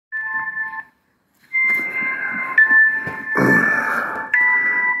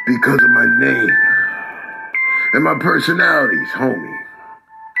because of my name and my personalities, homie.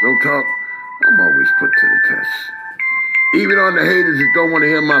 Real talk, I'm always put to the test. Even on the haters that don't want to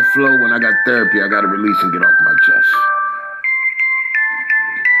hear my flow, when I got therapy, I got to release and get off my chest.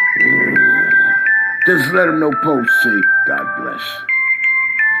 Just let them know post say, God bless.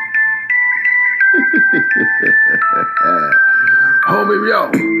 Homie, yo,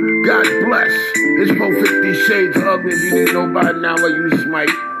 God bless. It's 450 Shades of Ugly. If you didn't know by now, I use Mike.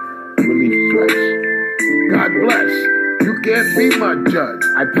 Relief stress. God bless. You can't be my judge.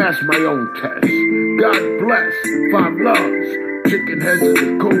 I pass my own test. God bless. 5 loves. Chicken heads in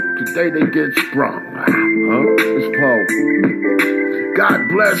the coop. Today they get sprung. It's Poe. God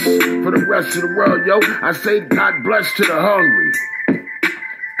bless for the rest of the world, yo. I say God bless to the hungry.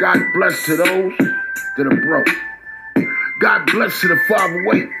 God bless to those that are broke. God bless to the far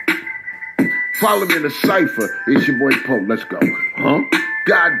away. Follow me in the cipher. It's your boy Poe. Let's go.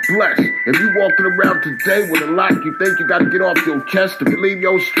 God bless. If you walking around today with a lot you think you got to get off your chest to relieve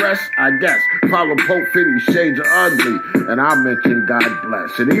your stress, I guess. Follow Pope 50 Shades of Ugly, and I'll mention God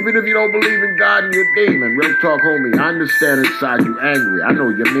bless. And even if you don't believe in God and you're a demon, real talk, homie, I understand inside you angry. I know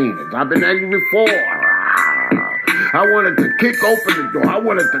your meanings. I've been angry before. I wanted to kick open the door. I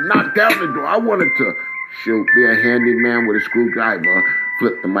wanted to knock down the door. I wanted to be a handyman with a screwdriver,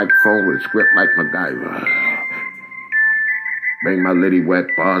 flip the microphone with a script like MacGyver. Bring my litty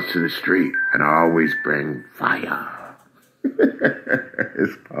wet bars to the street, and I always bring fire.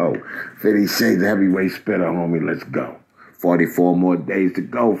 It's Poe. 50 Shades Heavyweight Spitter, homie. Let's go. 44 more days to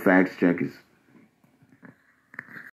go, facts checkers.